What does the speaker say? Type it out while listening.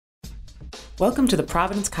Welcome to the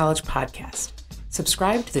Providence College Podcast.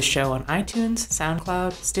 Subscribe to the show on iTunes,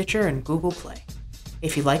 SoundCloud, Stitcher, and Google Play.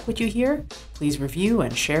 If you like what you hear, please review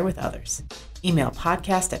and share with others. Email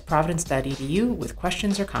podcast@providence.edu with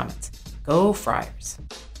questions or comments. Go Friars!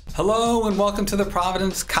 Hello and welcome to the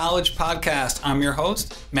Providence College Podcast. I'm your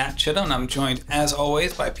host, Matt Chittum, and I'm joined, as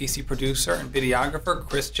always, by PC producer and videographer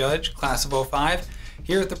Chris Judge, class of '05.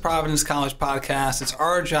 Here at the Providence College Podcast, it's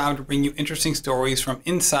our job to bring you interesting stories from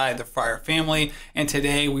inside the Friar family. And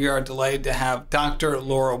today we are delighted to have Dr.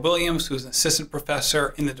 Laura Williams, who's an assistant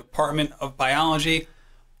professor in the Department of Biology.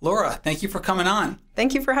 Laura, thank you for coming on.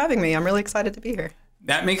 Thank you for having me. I'm really excited to be here.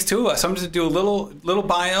 That makes two of us. I'm just going to do a little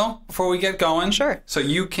bio before we get going. Sure. So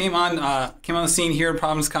you came on the scene here at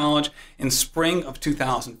Providence College in spring of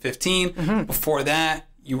 2015. Mm-hmm. Before that,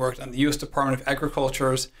 you worked on the U.S. Department of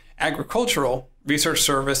Agricultural Research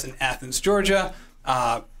Service in Athens, Georgia.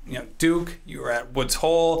 Duke, you were at Woods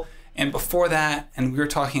Hole. And before that, and we were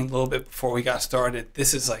talking a little bit before we got started,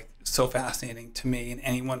 this is like so fascinating to me and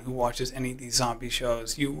anyone who watches any of these zombie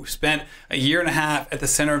shows. You spent a year and a half at the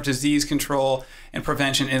Center of Disease Control and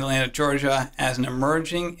Prevention in Atlanta, Georgia as an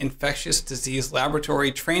emerging infectious disease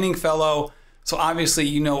laboratory training fellow. So obviously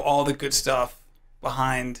you know all the good stuff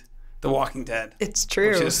behind The Walking Dead. It's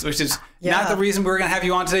true. Which is not the reason we're going to have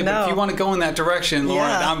you on today, but if you want to go in that direction, Laura,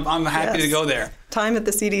 I'm happy to go there. Time at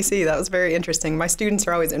the CDC, that was very interesting. My students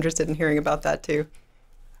are always interested in hearing about that too.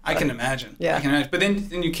 I can imagine. Yeah. I can imagine. But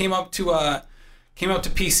then you came up to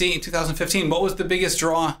PC in 2015. What was the biggest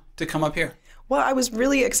draw to come up here? Well, I was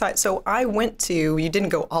really excited. So I went to, you didn't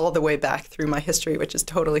go all the way back through my history, which is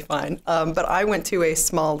totally fine. But I went to a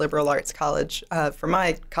small liberal arts college for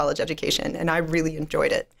my college education, and I really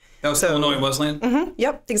enjoyed it. That was Illinois Wesleyan? Mm-hmm,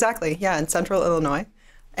 yep, exactly. Yeah, in central Illinois.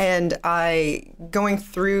 And going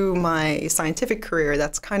through my scientific career,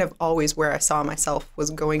 that's kind of always where I saw myself, was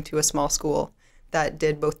going to a small school that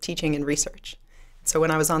did both teaching and research. So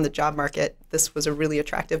when I was on the job market, this was a really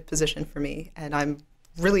attractive position for me, and I'm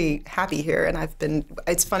really happy here. And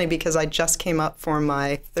it's funny because I just came up for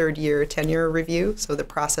my third year tenure review, so the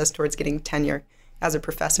process towards getting tenure as a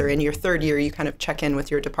professor. In your third year, you kind of check in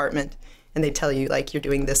with your department, and they tell you, like, you're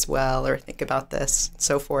doing this well, or think about this, and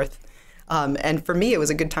so forth. And for me, it was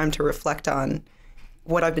a good time to reflect on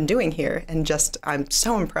what I've been doing here, and I'm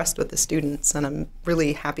so impressed with the students, and I'm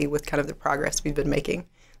really happy with kind of the progress we've been making.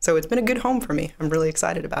 So it's been a good home for me. I'm really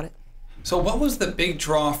excited about it. So what was the big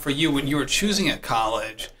draw for you when you were choosing a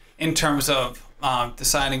college in terms of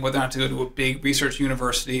deciding whether or not to go to a big research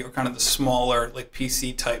university or kind of the smaller, like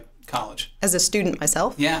PC type college? As a student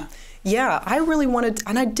myself? Yeah. Yeah, I really wanted,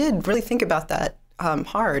 and I did really think about that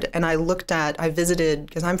hard. And I visited,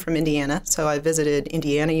 because I'm from Indiana, so I visited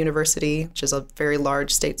Indiana University, which is a very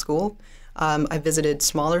large state school. I visited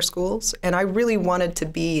smaller schools, and I really wanted to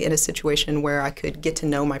be in a situation where I could get to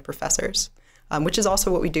know my professors, which is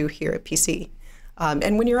also what we do here at PC.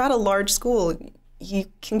 And when you're at a large school, you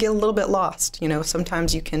can get a little bit lost. You know,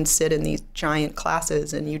 sometimes you can sit in these giant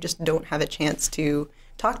classes and you just don't have a chance to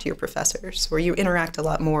talk to your professors, or you interact a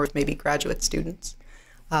lot more with maybe graduate students.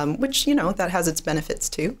 Which, that has its benefits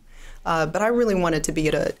too. But I really wanted to be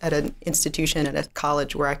at an institution, at a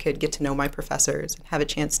college where I could get to know my professors and have a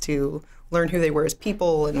chance to learn who they were as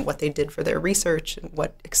people and what they did for their research and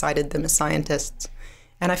what excited them as scientists.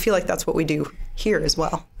 And I feel like that's what we do here as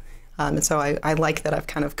well. And so I like that I've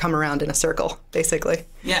kind of come around in a circle, basically.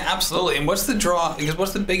 Yeah, absolutely. And what's the draw? Because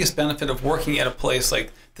what's the biggest benefit of working at a place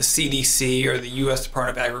like the CDC or the U.S.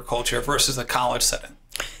 Department of Agriculture versus a college setting?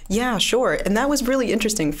 Yeah, sure. And that was really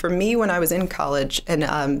interesting for me when I was in college.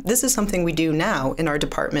 And this is something we do now in our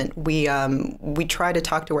department. We try to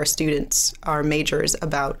talk to our students, our majors,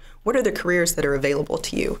 about what are the careers that are available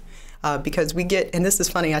to you. Because we get, and this is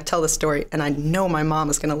funny, I tell this story, and I know my mom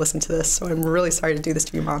is going to listen to this, so I'm really sorry to do this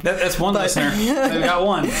to you, Mom. That's one listener. We got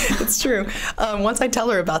one. It's true. Once I tell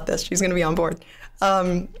her about this, she's going to be on board.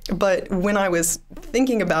 But when I was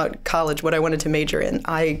thinking about college, what I wanted to major in,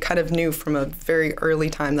 I kind of knew from a very early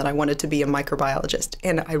time that I wanted to be a microbiologist.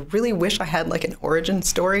 And I really wish I had like an origin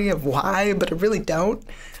story of why, but I really don't.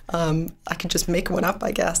 I could just make one up,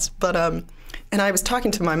 I guess. But and I was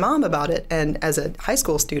talking to my mom about it, and as a high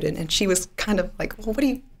school student, and she was kind of like, well, what are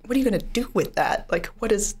you going to do with that? Like, what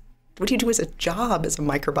do you do as a job as a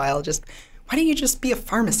microbiologist? Why don't you just be a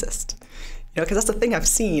pharmacist? Because that's the thing I've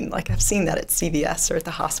seen. Like, I've seen that at CVS or at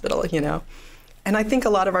the hospital, And I think a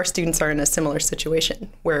lot of our students are in a similar situation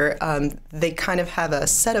where they kind of have a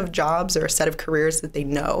set of jobs or a set of careers that they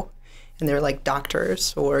know. And they're like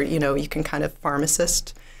doctors, or, you can kind of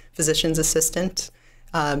pharmacist, physician's assistant,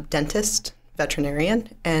 dentist, veterinarian.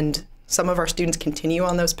 And some of our students continue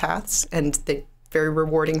on those paths, and very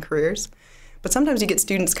rewarding careers. But sometimes you get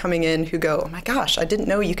students coming in who go, oh my gosh, I didn't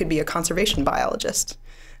know you could be a conservation biologist.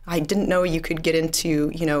 I didn't know you could get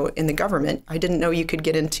into, in the government. I didn't know you could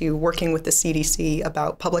get into working with the CDC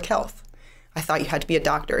about public health. I thought you had to be a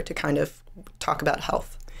doctor to kind of talk about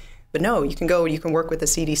health. But no, you can work with the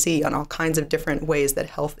CDC on all kinds of different ways that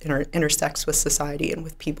health intersects with society and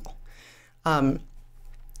with people. And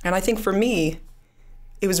I think for me,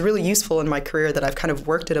 it was really useful in my career that I've kind of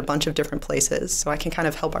worked at a bunch of different places. So I can kind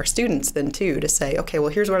of help our students then too to say, okay, well,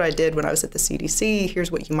 here's what I did when I was at the CDC.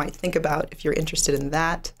 Here's what you might think about if you're interested in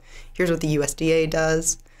that. Here's what the USDA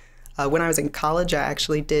does. When I was in college, I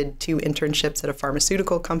actually did 2 internships at a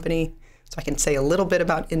pharmaceutical company. So I can say a little bit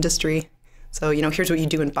about industry. So, here's what you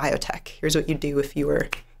do in biotech. Here's what you do if you were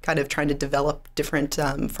kind of trying to develop different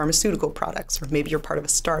pharmaceutical products, or maybe you're part of a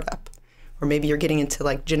startup, or maybe you're getting into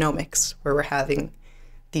like genomics, where we're having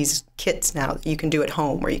these kits now that you can do at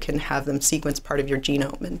home where you can have them sequence part of your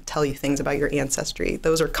genome and tell you things about your ancestry.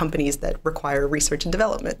 Those are companies that require research and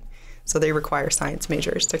development. So they require science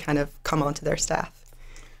majors to kind of come onto their staff.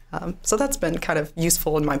 So that's been kind of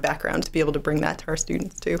useful in my background to be able to bring that to our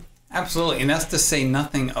students too. Absolutely. And that's to say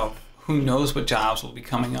nothing of who knows what jobs will be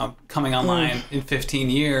coming online in 15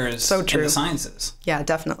 years so true. In the sciences. Yeah,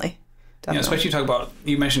 definitely. Especially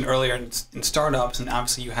you mentioned earlier in startups, and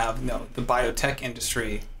obviously you have the biotech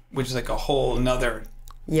industry, which is like a whole another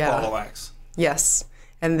ball of wax. Yes,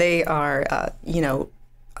 and they are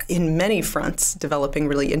in many fronts developing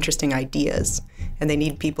really interesting ideas, and they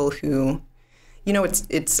need people who,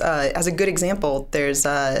 it's as a good example. There's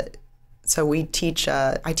so I teach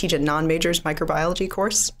a non-majors microbiology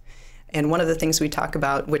course, and one of the things we talk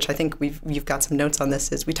about, which I think you've got some notes on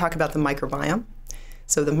this, is we talk about the microbiome.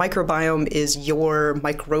 So the microbiome is your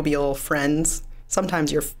microbial friends,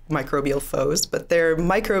 sometimes your microbial foes, but they're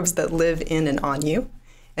microbes that live in and on you.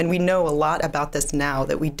 And we know a lot about this now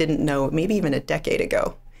that we didn't know maybe even a decade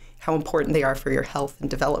ago, how important they are for your health and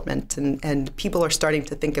development. And people are starting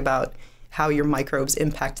to think about how your microbes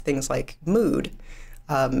impact things like mood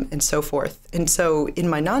and so forth. And so in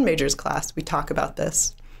my non-majors class, we talk about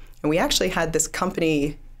this. And we actually had this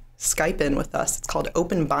company Skype in with us. It's called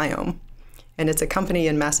Open Biome. And it's a company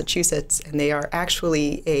in Massachusetts, and they are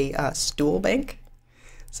actually a stool bank.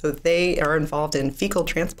 So they are involved in fecal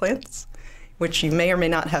transplants, which you may or may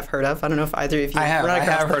not have heard of. I don't know if either of you have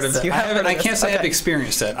heard of it. I can't say I've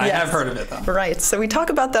experienced it. I have heard of it, though. Right. So we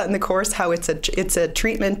talk about that in the course, how it's a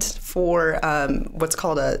treatment for what's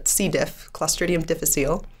called a C. diff, Clostridium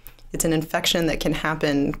difficile. It's an infection that can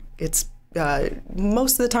happen. It's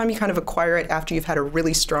most of the time you kind of acquire it after you've had a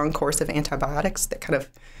really strong course of antibiotics that kind of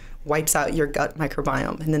wipes out your gut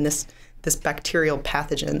microbiome. And then this bacterial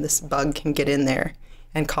pathogen, this bug, can get in there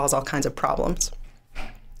and cause all kinds of problems.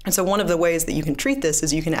 And so one of the ways that you can treat this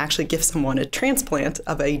is you can actually give someone a transplant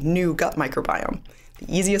of a new gut microbiome.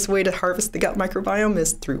 The easiest way to harvest the gut microbiome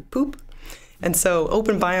is through poop. And so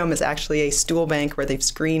Open Biome is actually a stool bank where they've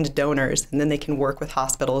screened donors, and then they can work with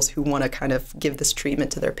hospitals who want to kind of give this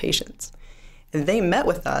treatment to their patients. And they met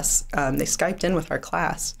with us, they Skyped in with our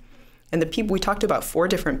class, and the people, we talked to about 4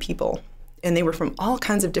 different people, and they were from all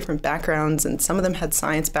kinds of different backgrounds, and some of them had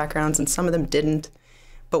science backgrounds and some of them didn't.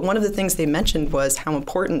 But one of the things they mentioned was how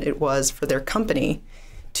important it was for their company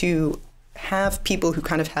to have people who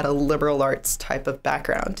kind of had a liberal arts type of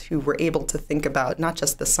background, who were able to think about not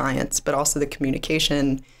just the science, but also the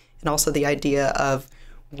communication, and also the idea of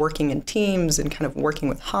working in teams and kind of working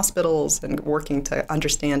with hospitals and working to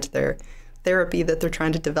understand their therapy that they're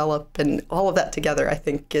trying to develop. And all of that together, I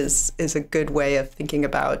think, is a good way of thinking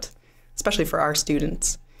about, especially for our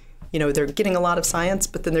students. They're getting a lot of science,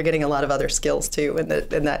 but then they're getting a lot of other skills too. And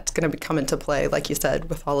that's going to come into play, like you said,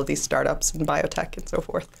 with all of these startups and biotech and so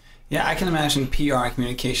forth. Yeah, I can imagine PR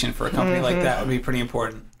communication for a company like that would be pretty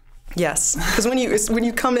important. Yes, because when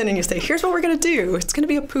you come in and you say, here's what we're going to do, it's going to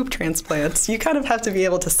be a poop transplant, you kind of have to be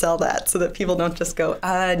able to sell that so that people don't just go,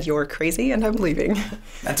 you're crazy and I'm leaving.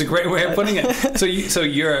 That's a great way of putting it. So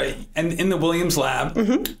you're in the Williams lab.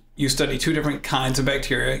 Mm-hmm. You study 2 different kinds of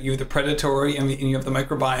bacteria. You have the predatory and you have the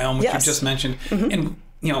microbiome, which you just mentioned. Mm-hmm.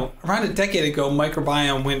 And around a decade ago,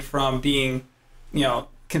 microbiome went from being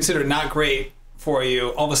considered not great for you.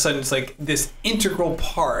 All of a sudden, it's like this integral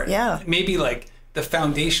part. Yeah. Maybe like the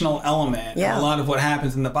foundational element of a lot of what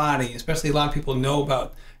happens in the body. Especially a lot of people know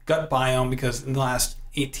about gut biome because in the last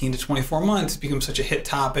 18 to 24 months, it's become such a hit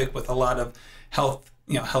topic with a lot of health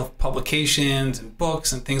publications and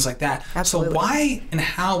books and things like that. Absolutely. So why and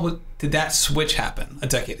how did that switch happen a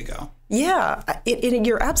decade ago? Yeah,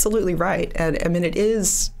 you're absolutely right. And I mean, it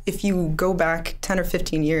is, if you go back 10 or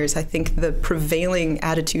 15 years, I think the prevailing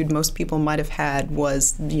attitude most people might have had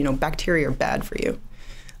was, bacteria are bad for you,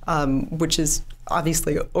 which is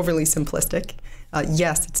obviously overly simplistic.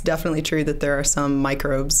 Yes, it's definitely true that there are some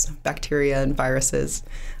microbes, bacteria and viruses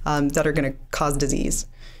that are going to cause disease.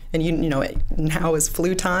 And now is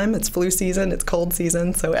flu time, it's flu season, it's cold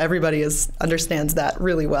season, so everybody understands that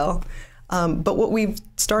really well. But what we've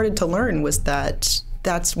started to learn was that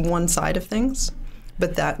that's one side of things,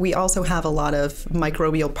 but that we also have a lot of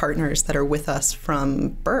microbial partners that are with us from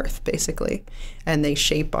birth, basically. And they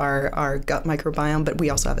shape our gut microbiome, but we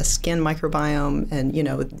also have a skin microbiome. And,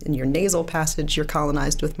 in your nasal passage, you're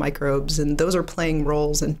colonized with microbes. And those are playing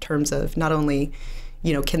roles in terms of not only,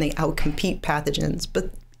 can they outcompete pathogens,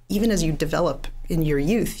 but even as you develop in your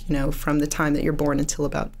youth, from the time that you're born until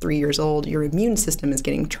about 3 years old, your immune system is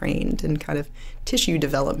getting trained, and kind of tissue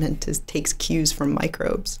development takes cues from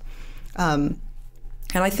microbes. And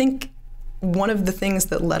I think one of the things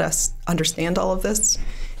that let us understand all of this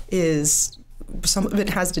is some of it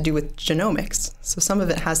has to do with genomics. So some of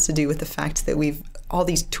it has to do with the fact that all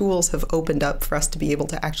these tools have opened up for us to be able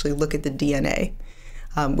to actually look at the DNA,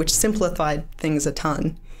 which simplified things a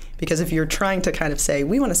ton. Because if you're trying to kind of say,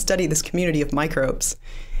 we want to study this community of microbes,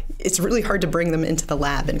 it's really hard to bring them into the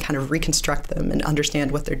lab and kind of reconstruct them and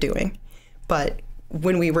understand what they're doing. But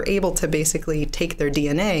when we were able to basically take their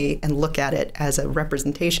DNA and look at it as a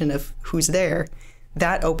representation of who's there,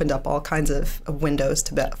 that opened up all kinds of windows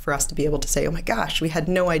for us to be able to say, oh my gosh, we had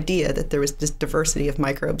no idea that there was this diversity of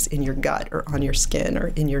microbes in your gut or on your skin or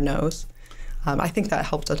in your nose. I think that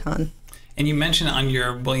helped a ton. And you mentioned on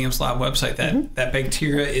your Williams Lab website that that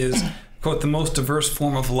bacteria is, quote, the most diverse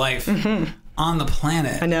form of life on the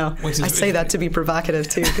planet. I know. I say that to be provocative,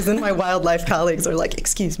 too, because then my wildlife colleagues are like,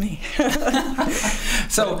 excuse me.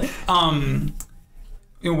 So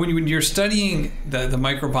when you're studying the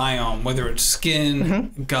microbiome, whether it's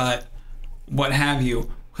skin, gut, what have you,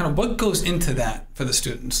 kind of what goes into that for the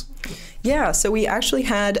students? Yeah, so we actually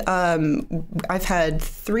had, I've had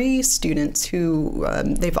 3 students who,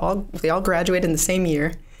 they all graduated in the same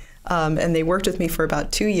year, and they worked with me for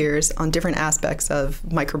about 2 years on different aspects of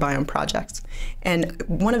microbiome projects. And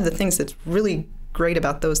one of the things that's really great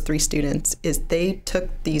about those 3 students is they took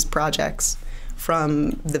these projects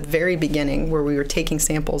from the very beginning, where we were taking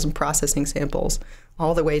samples and processing samples,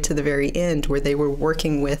 all the way to the very end, where they were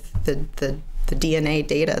working with the DNA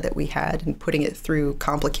data that we had and putting it through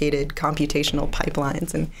complicated computational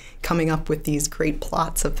pipelines and coming up with these great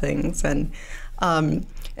plots of things. And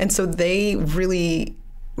so they really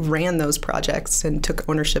ran those projects and took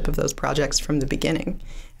ownership of those projects from the beginning.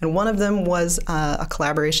 And one of them was a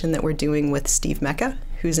collaboration that we're doing with Steve Mecca,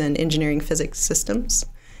 who's in engineering physics systems.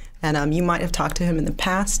 And you might have talked to him in the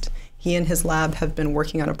past. He and his lab have been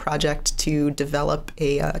working on a project to develop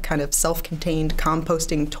a kind of self-contained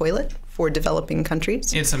composting toilet for developing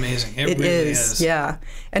countries. It's amazing. It really is. Yeah.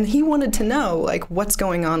 And he wanted to know, like, what's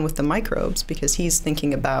going on with the microbes, because he's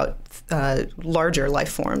thinking about larger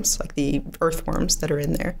life forms, like the earthworms that are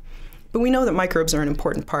in there. But we know that microbes are an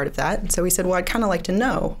important part of that. And so he said, well, I'd kind of like to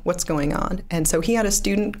know what's going on. And so he had a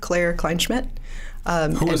student, Claire Kleinschmidt.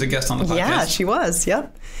 Who was a guest on the podcast? Yeah, she was,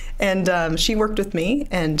 yep. And she worked with me,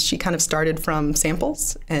 and she kind of started from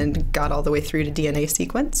samples and got all the way through to DNA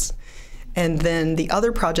sequence. And then the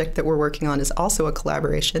other project that we're working on is also a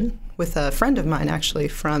collaboration with a friend of mine, actually,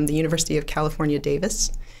 from the University of California,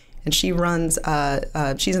 Davis. And she runs,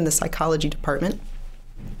 she's in the psychology department.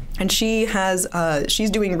 And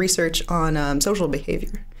she's doing research on social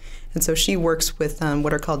behavior. And so she works with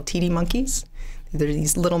what are called TD monkeys. They're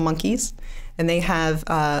these little monkeys. And they have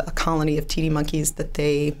a colony of TD monkeys that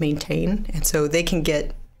they maintain. And so they can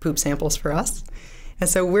get poop samples for us. And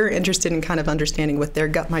so we're interested in kind of understanding what their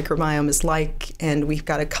gut microbiome is like, and we've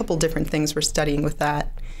got a couple different things we're studying with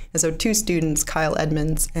that. And so 2 students, Kyle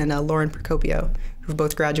Edmonds and Lauren Procopio, who've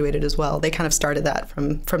both graduated as well, they kind of started that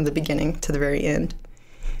from the beginning to the very end.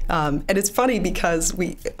 And it's funny because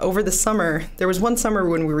over the summer, there was one summer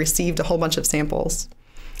when we received a whole bunch of samples,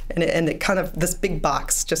 and it kind of, this big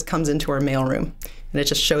box just comes into our mailroom. And it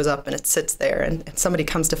just shows up and it sits there, and somebody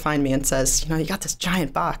comes to find me and says, you got this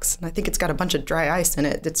giant box, and I think it's got a bunch of dry ice in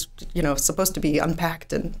it. It's, supposed to be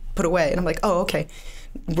unpacked and put away. And I'm like, oh, okay.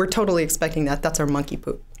 We're totally expecting that. That's our monkey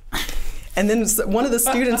poop. And then one of the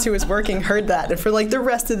students who was working heard that, and for like the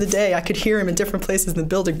rest of the day, I could hear him in different places in the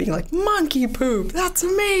building being like, monkey poop, that's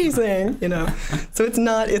amazing, So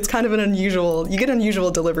it's kind of you get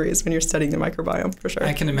unusual deliveries when you're studying the microbiome, for sure.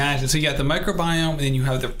 I can imagine. So you got the microbiome, and then you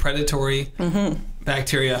have the predatory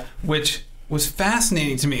bacteria, which was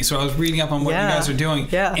fascinating to me. So I was reading up on what you guys are doing.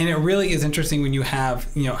 Yeah. And it really is interesting when you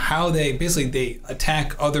have, how they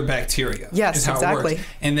attack other bacteria. Yes, is how exactly. it works.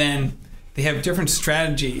 And then they have different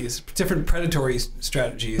strategies, different predatory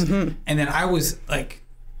strategies. And then I was like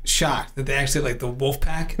shocked that they actually like the wolf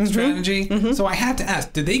pack strategy. So I have to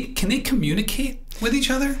ask, can they communicate with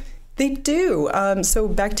each other? They do. So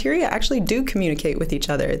bacteria actually do communicate with each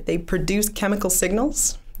other. They produce chemical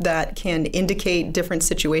signals that can indicate different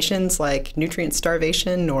situations like nutrient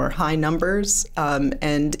starvation or high numbers.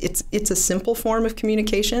 And it's a simple form of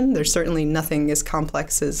communication. There's certainly nothing as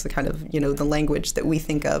complex as the kind of, the language that we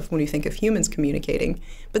think of when we think of humans communicating.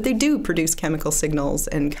 But they do produce chemical signals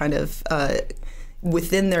and kind of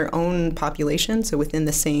within their own population, so within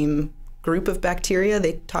the same group of bacteria,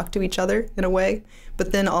 they talk to each other in a way.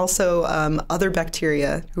 But then also other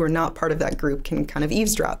bacteria who are not part of that group can kind of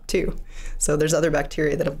eavesdrop too. So there's other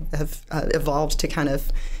bacteria that have evolved to kind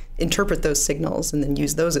of interpret those signals and then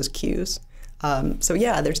use those as cues. So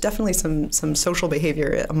yeah, there's definitely some social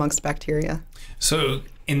behavior amongst bacteria. So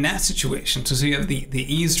in that situation, so you have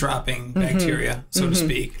the eavesdropping bacteria, so to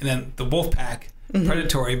speak, and then the wolf pack,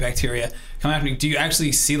 predatory bacteria come after you. Do you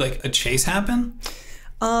actually see like a chase happen?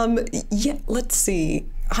 Yeah, let's see.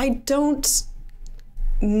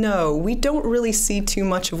 No, we don't really see too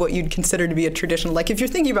much of what you'd consider to be a traditional, like if you're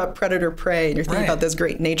thinking about predator-prey and you're thinking about those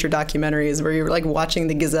great nature documentaries where you're like watching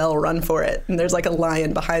the gazelle run for it and there's like a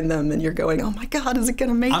lion behind them and you're going, oh my God, is it going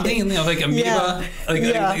to make it? I'm thinking of like amoeba, like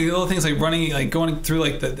little things like running, like going through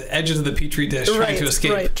like the edges of the petri dish trying to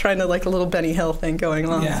escape. Right, trying to like a little Benny Hill thing going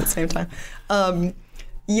on at the same time.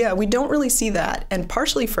 Yeah, we don't really see that. And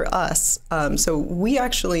partially for us, so we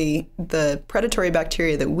actually, the predatory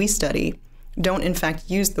bacteria that we study don't in fact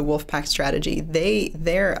use the wolf pack strategy. They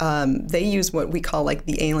use what we call like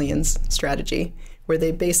the aliens strategy, where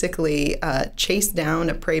they basically chase down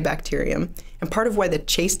a prey bacterium. And part of why the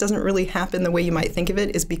chase doesn't really happen the way you might think of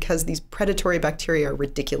it is because these predatory bacteria are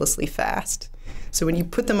ridiculously fast. So when you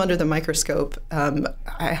put them under the microscope,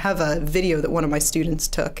 I have a video that one of my students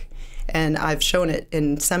took, and I've shown it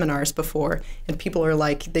in seminars before, and people are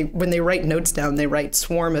like, when they write notes down, they write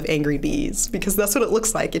swarm of angry bees, because that's what it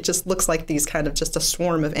looks like. It just looks like these kind of just a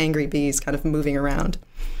swarm of angry bees kind of moving around.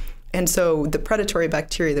 And so the predatory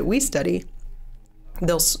bacteria that we study,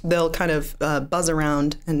 they'll kind of buzz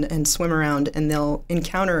around and swim around, and they'll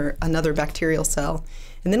encounter another bacterial cell.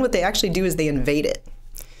 And then what they actually do is they invade it.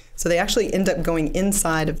 So they actually end up going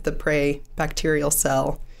inside of the prey bacterial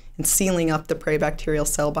cell and sealing up the prey bacterial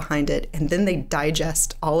cell behind it, and then they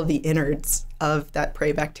digest all of the innards of that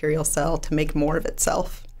prey bacterial cell to make more of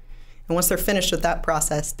itself. And once they're finished with that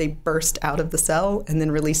process, they burst out of the cell and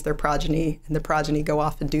then release their progeny, and the progeny go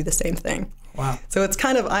off and do the same thing. Wow. So it's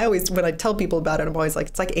kind of, when I tell people about it, I'm always like,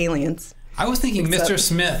 it's like aliens. I was thinking Mr.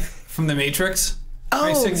 Smith from The Matrix.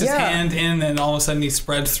 He sticks his hand in, and then all of a sudden he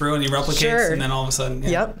spreads through and he replicates, and then all of a sudden...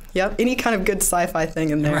 Yeah. Yep. Any kind of good sci-fi thing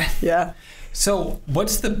in there. Right. Yeah. So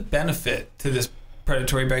what's the benefit to this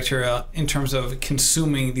predatory bacteria in terms of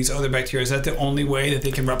consuming these other bacteria? Is that the only way that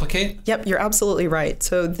they can replicate? Yep, you're absolutely right.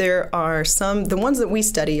 So there are the ones that we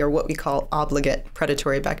study are what we call obligate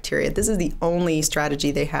predatory bacteria. This is the only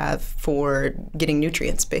strategy they have for getting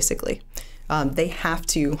nutrients, basically. They have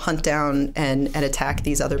to hunt down and attack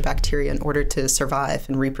these other bacteria in order to survive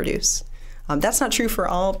and reproduce. That's not true for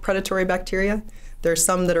all predatory bacteria. There are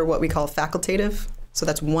some that are what we call facultative. So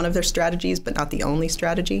that's one of their strategies, but not the only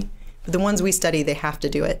strategy. But the ones we study, they have to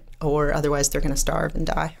do it, or otherwise they're going to starve and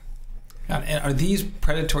die. And are these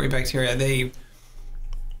predatory bacteria,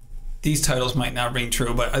 these titles might not ring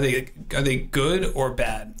true, but are they good or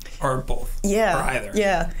bad, or both? Yeah, or either?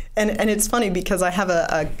 Yeah, and it's funny because I have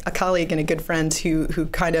a colleague and a good friend who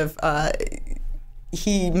kind of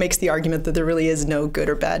he makes the argument that there really is no good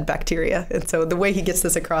or bad bacteria. And so the way he gets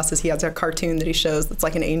this across is he has a cartoon that he shows that's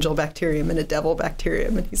like an angel bacterium and a devil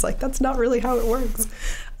bacterium. And he's like, that's not really how it works.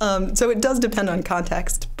 So it does depend on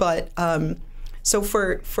context. But so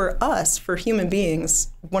for us, for human beings,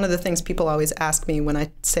 one of the things people always ask me when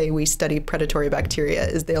I say we study predatory bacteria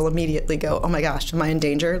is they'll immediately go, oh my gosh, am I in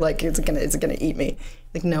danger? Like, is it gonna eat me?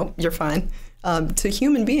 Like, no, you're fine. To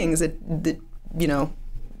human beings, it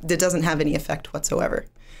doesn't have any effect whatsoever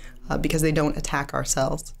because they don't attack our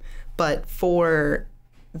cells. But for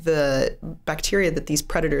the bacteria that these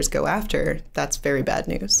predators go after, that's very bad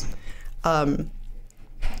news.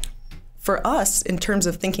 For us, in terms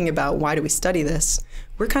of thinking about why do we study this,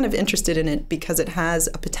 we're kind of interested in it because it has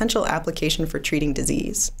a potential application for treating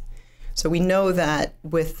disease. So we know that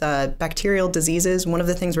with bacterial diseases, one of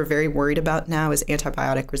the things we're very worried about now is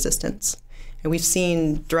antibiotic resistance. And we've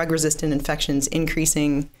seen drug-resistant infections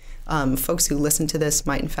increasing Folks who listen to this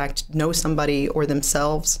might in fact know somebody or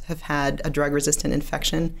themselves have had a drug-resistant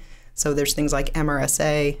infection. So there's things like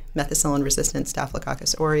MRSA, methicillin-resistant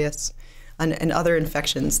Staphylococcus aureus, and other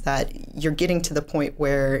infections that you're getting to the point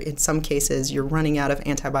where in some cases you're running out of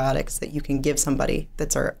antibiotics that you can give somebody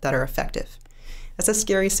that are effective. That's a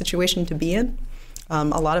scary situation to be in. A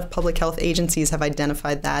lot of public health agencies have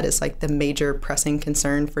identified that as like the major pressing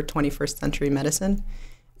concern for 21st century medicine.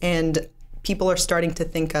 And people are starting to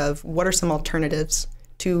think of what are some alternatives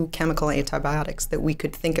to chemical antibiotics that we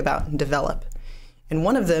could think about and develop. And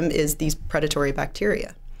one of them is these predatory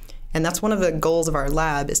bacteria. And that's one of the goals of our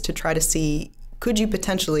lab, is to try to see, could you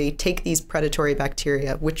potentially take these predatory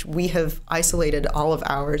bacteria, which we have isolated all of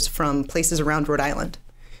ours from places around Rhode Island.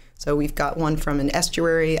 So we've got one from an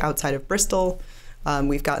estuary outside of Bristol.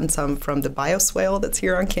 We've gotten some from the bioswale that's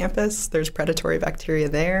here on campus. There's predatory bacteria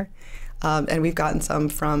there. And we've gotten some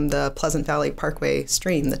from the Pleasant Valley Parkway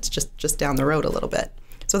stream that's just down the road a little bit.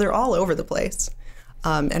 So they're all over the place.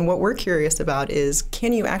 And what we're curious about is,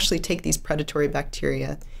 can you actually take these predatory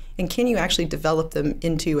bacteria and can you actually develop them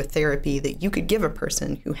into a therapy that you could give a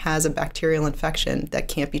person who has a bacterial infection that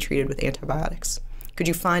can't be treated with antibiotics? Could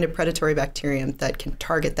you find a predatory bacterium that can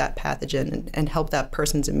target that pathogen and help that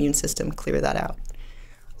person's immune system clear that out?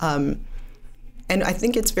 And I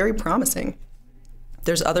think it's very promising.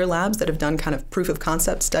 There's other labs that have done kind of proof of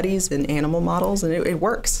concept studies in animal models, and it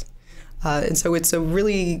works. And so it's a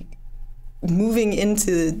really moving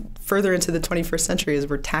further into the 21st century as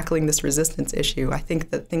we're tackling this resistance issue. I think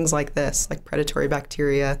that things like this, like predatory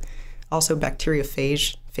bacteria, also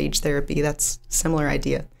bacteriophage therapy, that's a similar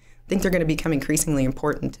idea. I think they're going to become increasingly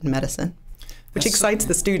important in medicine, which excites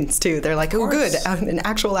the students too. They're like, oh, good, an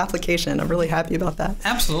actual application. I'm really happy about that.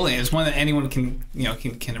 Absolutely. It's one that anyone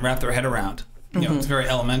can wrap their head around. It's very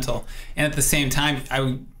elemental. And at the same time,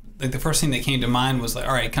 the first thing that came to mind was like,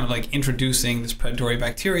 all right, kind of like introducing this predatory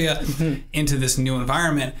bacteria into this new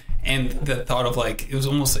environment. And the thought of like, it was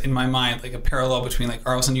almost in my mind like a parallel between like,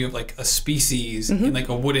 all of a sudden you have like a species in like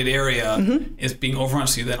a wooded area is being overrun.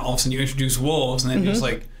 So then all of a sudden you introduce wolves, and then just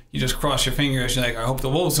like, you just cross your fingers. You're like, I hope the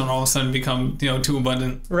wolves don't all of a sudden become, too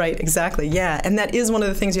abundant. Right, exactly. Yeah, and that is one of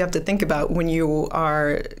the things you have to think about when you're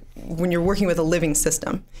working with a living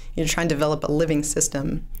system. You're trying to develop a living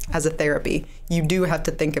system as a therapy. You do have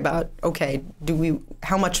to think about, okay,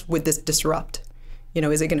 how much would this disrupt?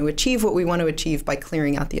 Is it going to achieve what we want to achieve by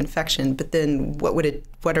clearing out the infection? But then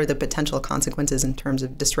what are the potential consequences in terms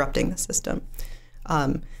of disrupting the system?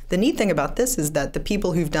 The neat thing about this is that the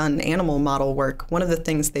people who've done animal model work, one of the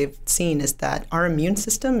things they've seen is that our immune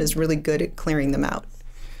system is really good at clearing them out.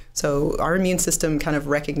 So our immune system kind of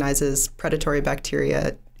recognizes predatory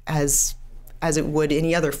bacteria as it would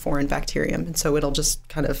any other foreign bacterium. And so it'll just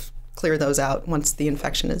kind of clear those out once the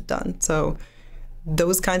infection is done. So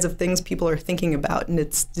those kinds of things people are thinking about, and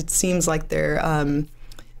it seems like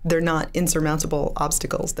they're not insurmountable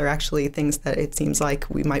obstacles. They're actually things that it seems like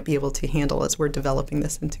we might be able to handle as we're developing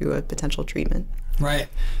this into a potential treatment. Right.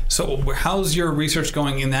 So how's your research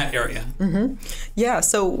going in that area? Yeah.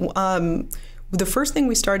 So the first thing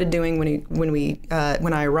we started doing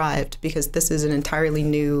when I arrived, because this is an entirely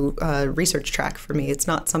new research track for me. It's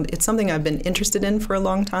something I've been interested in for a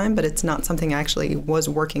long time, but it's not something I actually was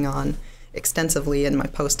working on extensively in my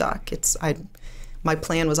postdoc. My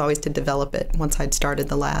plan was always to develop it once I'd started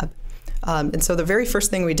the lab. And so the very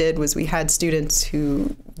first thing we did was we had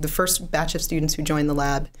the first batch of students who joined the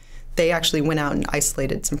lab, they actually went out and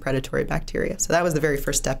isolated some predatory bacteria. So that was the very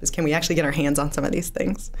first step, is can we actually get our hands on some of these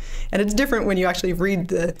things? And it's different when you actually read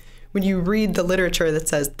the literature that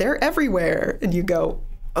says they're everywhere, and you go,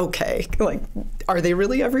 okay, like, are they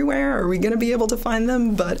really everywhere? Are we going to be able to find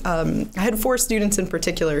them? But I had 4 students in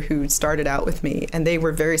particular who started out with me, and they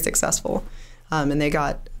were very successful. And they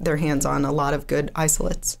got their hands on a lot of good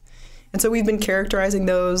isolates. And so we've been characterizing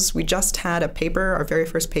those. We just had our very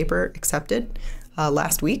first paper accepted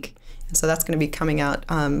last week. And so that's going to be coming out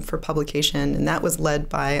for publication. And that was led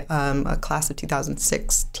by a class of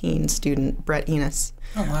 2016 student, Brett Enos.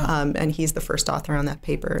 Oh, wow. And he's the first author on that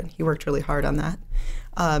paper. And he worked really hard on that.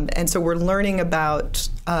 And so we're learning about,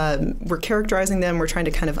 we're characterizing them. We're trying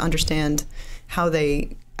to kind of understand how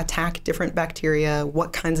they attack different bacteria,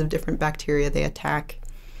 what kinds of different bacteria they attack.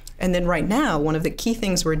 And then right now, one of the key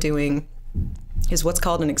things we're doing is what's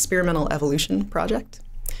called an experimental evolution project.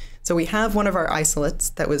 So we have one of our isolates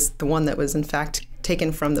that was the one that was in fact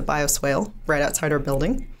taken from the bioswale right outside our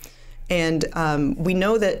building. And we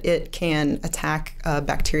know that it can attack a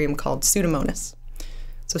bacterium called Pseudomonas.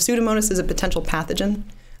 So Pseudomonas is a potential pathogen.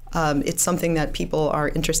 It's something that people are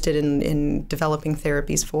interested in developing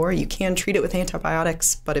therapies for. You can treat it with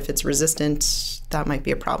antibiotics, but if it's resistant, that might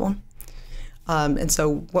be a problem. And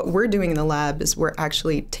so what we're doing in the lab is we're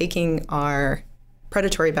actually taking our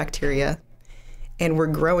predatory bacteria and we're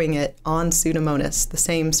growing it on Pseudomonas, the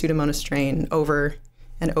same Pseudomonas strain, over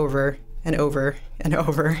and over and over and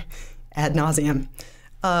over ad nauseum.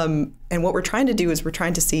 And what we're trying to do is we're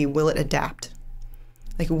trying to see, will it adapt?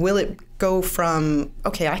 Like, will it go from,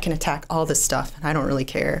 okay, I can attack all this stuff and I don't really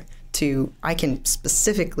care, to I can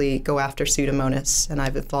specifically go after Pseudomonas, and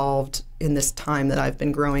I've evolved in this time that I've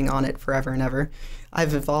been growing on it forever and ever.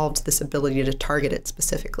 I've evolved this ability to target it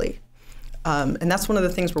specifically. And that's one of the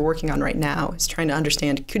things we're working on right now, is trying to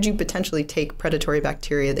understand, could you potentially take predatory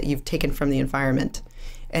bacteria that you've taken from the environment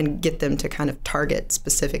and get them to kind of target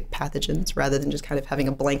specific pathogens rather than just kind of having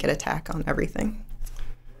a blanket attack on everything.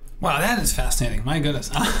 Wow, that is fascinating. My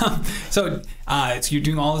goodness. So you're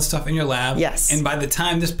doing all this stuff in your lab. Yes. And by the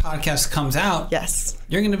time this podcast comes out, yes,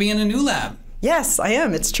 you're going to be in a new lab. Yes, I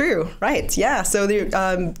am. It's true. Right. Yeah.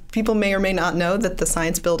 So people may or may not know that the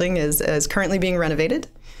science building is currently being renovated.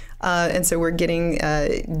 And so we're getting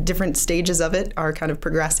different stages of it are kind of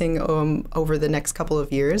progressing over the next couple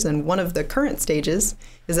of years. And one of the current stages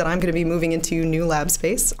is that I'm going to be moving into new lab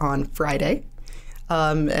space on Friday.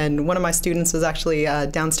 And one of my students was actually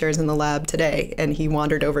downstairs in the lab today, and he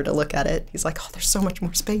wandered over to look at it. He's like, oh, there's so much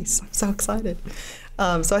more space. I'm so excited.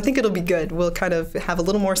 So I think it'll be good. We'll kind of have a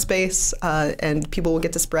little more space, and people will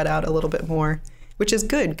get to spread out a little bit more, which is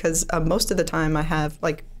good because most of the time I have,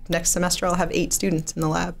 like, next semester I'll have 8 students in the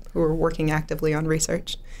lab who are working actively on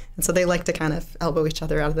research. And so they like to kind of elbow each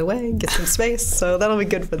other out of the way, get some space. So that'll be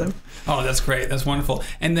good for them. Oh, that's great. That's wonderful.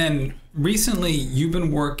 And then recently you've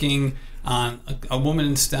been working on a Woman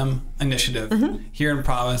in STEM initiative here in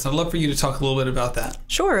Providence. I'd love for you to talk a little bit about that.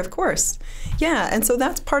 Sure, of course. Yeah, and so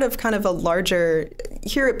that's part of kind of a larger,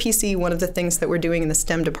 here at PC, one of the things that we're doing in the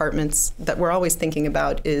STEM departments that we're always thinking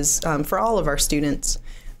about is for all of our students,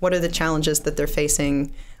 what are the challenges that they're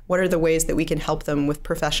facing? What are the ways that we can help them with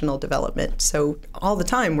professional development? So all the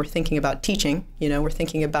time we're thinking about teaching, we're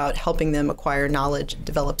thinking about helping them acquire knowledge,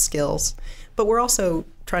 develop skills, but we're also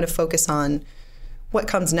trying to focus on what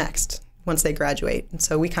comes next once they graduate. And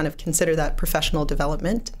so we kind of consider that professional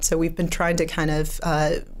development. So we've been trying to kind of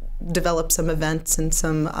develop some events and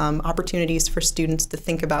some opportunities for students to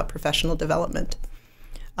think about professional development.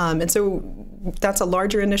 And so that's a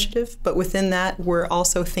larger initiative, but within that, we're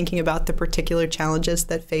also thinking about the particular challenges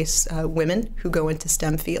that face women who go into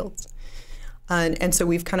STEM fields. And so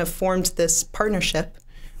we've kind of formed this partnership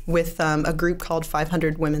with a group called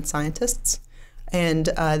 500 Women Scientists. And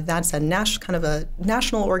that's a kind of a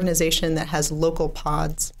national organization that has local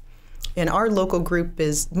pods. And our local group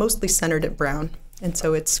is mostly centered at Brown. And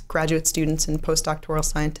so it's graduate students and postdoctoral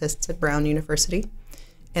scientists at Brown University.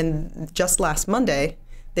 And just last Monday,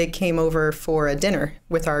 they came over for a dinner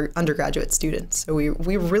with our undergraduate students. So we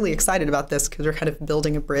were really excited about this because we're kind of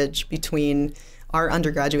building a bridge between our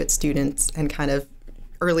undergraduate students and kind of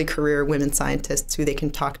early career women scientists who they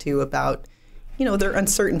can talk to about their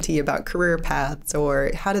uncertainty about career paths, or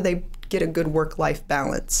how do they get a good work-life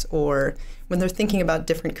balance, or when they're thinking about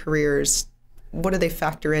different careers, what do they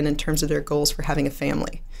factor in terms of their goals for having a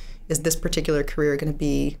family? Is this particular career going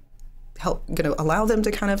to allow them to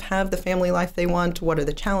kind of have the family life they want? What are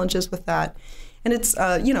the challenges with that? And it's,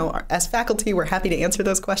 as faculty, we're happy to answer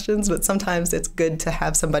those questions, but sometimes it's good to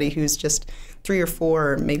have somebody who's just 3 or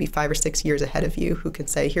 4 or maybe 5 or 6 years ahead of you who can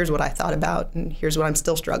say, here's what I thought about and here's what I'm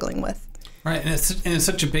still struggling with. Right, and it's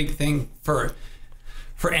such a big thing for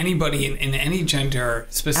anybody in any gender,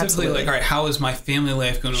 specifically. Absolutely. Like, all right, how is my family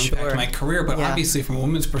life going to impact my career? But obviously, from a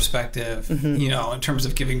woman's perspective, in terms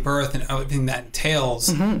of giving birth and everything that entails,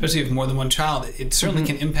 especially with more than one child, it certainly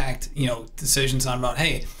can impact decisions on about,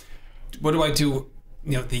 hey, what do I do?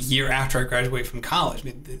 The year after I graduate from college. I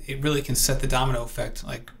mean, it really can set the domino effect,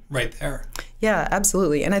 like right there. Yeah,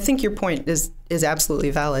 absolutely. And I think your point is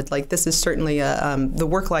absolutely valid. Like, this is certainly the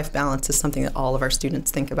work-life balance is something that all of our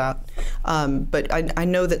students think about. But I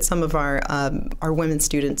know that some of our women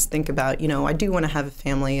students think about, I do want to have a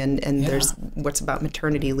family, and there's what's about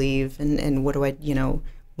maternity leave, and what do I,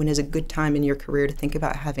 when is a good time in your career to think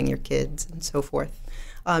about having your kids and so forth.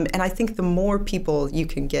 And I think the more people you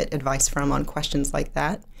can get advice from on questions like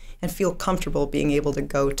that and feel comfortable being able to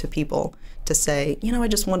go to people to say, I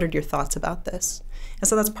just wondered your thoughts about this. And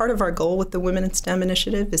so that's part of our goal with the Women in STEM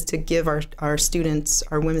initiative, is to give our students,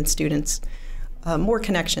 our women students, more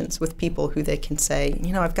connections with people who they can say,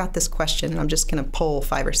 I've got this question, and I'm just going to poll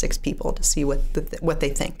 5 or 6 people to see what they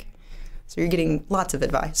think. So you're getting lots of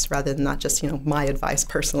advice rather than not just, my advice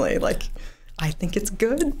personally. Like, I think it's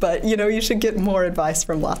good, but you should get more advice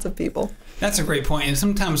from lots of people. That's a great point. And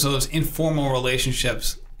sometimes those informal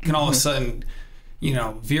relationships can all of a sudden,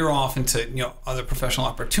 veer off into, other professional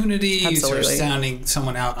opportunities. Absolutely. Or sounding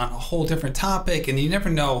someone out on a whole different topic. And you never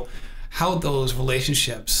know how those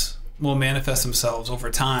relationships will manifest themselves over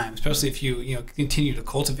time, especially if you continue to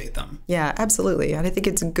cultivate them. Yeah, absolutely. And I think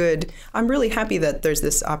it's good. I'm really happy that there's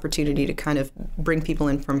this opportunity to kind of bring people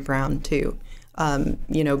in from Brown too.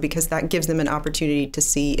 Because that gives them an opportunity to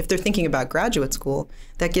see, if they're thinking about graduate school,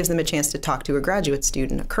 that gives them a chance to talk to a graduate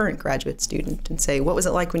student, a current graduate student, and say, what was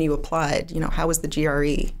it like when you applied? How was the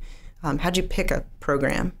GRE? How'd you pick a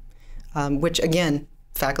program? Which, again,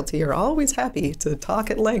 faculty are always happy to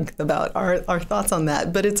talk at length about our thoughts on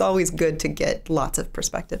that, but it's always good to get lots of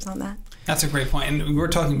perspectives on that. That's a great point. And we're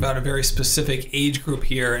talking about a very specific age group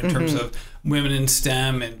here in terms of women in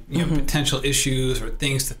STEM and potential issues or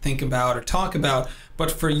things to think about or talk about.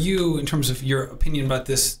 But for you, in terms of your opinion about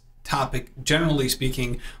this topic, generally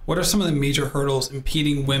speaking, what are some of the major hurdles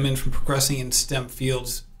impeding women from progressing in STEM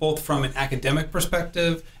fields, both from an academic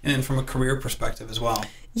perspective and then from a career perspective as well?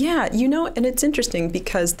 Yeah, and it's interesting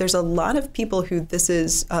because there's a lot of people who this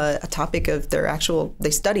is a topic of their they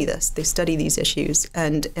study these issues.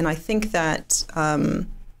 And I think that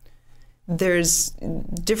there's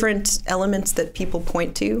different elements that people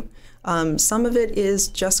point to. Some of it is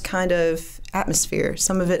just kind of atmosphere.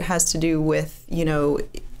 Some of it has to do with,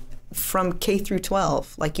 from K through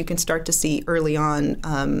 12, like you can start to see early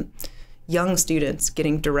on young students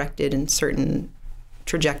getting directed in certain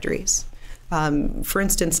trajectories. For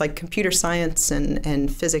instance, like computer science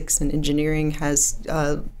and physics and engineering has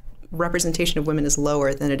representation of women is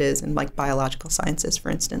lower than it is in like biological sciences, for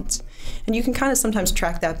instance. And you can kind of sometimes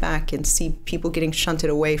track that back and see people getting shunted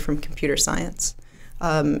away from computer science.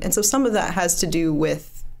 And so some of that has to do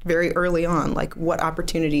with very early on, like what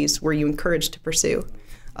opportunities were you encouraged to pursue?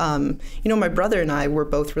 My brother and I were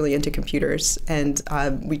both really into computers, and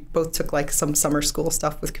we both took like some summer school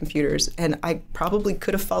stuff with computers, and I probably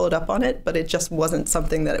could have followed up on it, but it just wasn't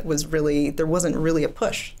something that there wasn't really a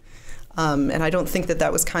push. And I don't think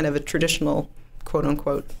that was kind of a traditional, quote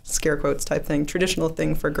unquote, scare quotes type thing, traditional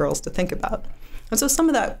thing for girls to think about. And so some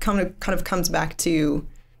of that kind of comes back to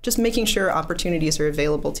just making sure opportunities are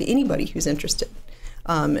available to anybody who's interested.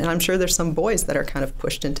 And I'm sure there's some boys that are kind of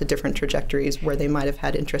pushed into different trajectories where they might have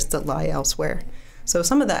had interests that lie elsewhere. So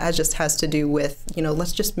some of that just has to do with,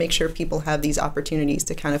 let's just make sure people have these opportunities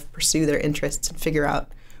to kind of pursue their interests and figure out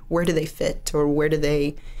where do they fit, or where do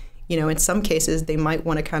they, in some cases they might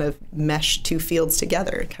want to kind of mesh two fields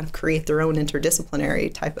together and kind of create their own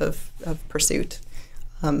interdisciplinary type of pursuit.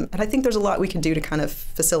 And I think there's a lot we can do to kind of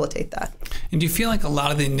facilitate that. And do you feel like a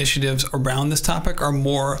lot of the initiatives around this topic are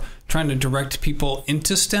more trying to direct people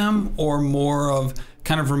into STEM, or more of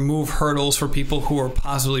kind of remove hurdles for people who are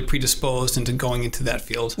positively predisposed into going into that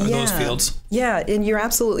field or those fields? Yeah, and you're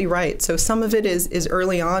absolutely right. So some of it is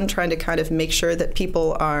early on trying to kind of make sure that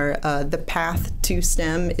people are, the path to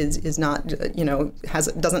STEM is not,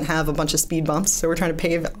 doesn't have a bunch of speed bumps. So we're trying to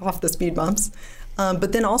pave off the speed bumps.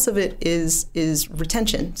 But then also it is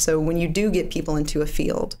retention. So when you do get people into a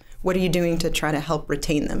field, what are you doing to try to help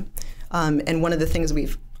retain them? And one of the things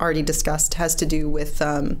we've already discussed has to do with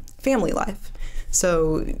family life.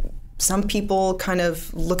 So some people kind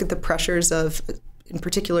of look at the pressures of, in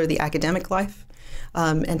particular, the academic life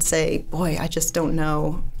and say, boy, I just don't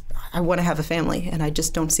know. I want to have a family, and I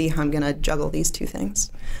just don't see how I'm going to juggle these two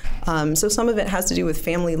things. So some of it has to do with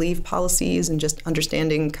family leave policies and just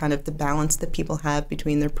understanding kind of the balance that people have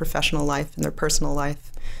between their professional life and their personal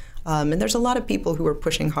life. And there's a lot of people who are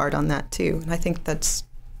pushing hard on that too. And I think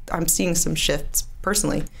I'm seeing some shifts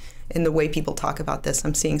personally in the way people talk about this.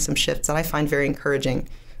 I'm seeing some shifts that I find very encouraging,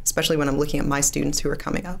 especially when I'm looking at my students who are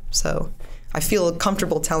coming up. So I feel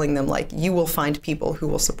comfortable telling them, like, you will find people who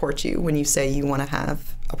will support you when you say you want to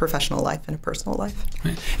have a professional life and a personal life.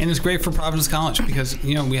 Right. And it's great for Providence College because,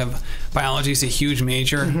 we have biology is a huge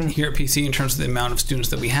major here at PC in terms of the amount of students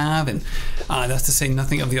that we have. And that's to say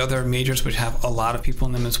nothing of the other majors, which have a lot of people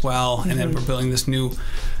in them as well. And then we're building this new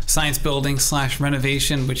science building /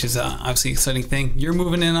 renovation, which is obviously an exciting thing. You're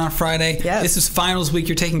moving in on Friday. Yes. This is finals week.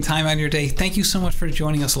 You're taking time out of your day. Thank you so much for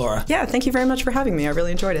joining us, Laura. Yeah, thank you very much for having me. I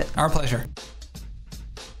really enjoyed it. Our pleasure.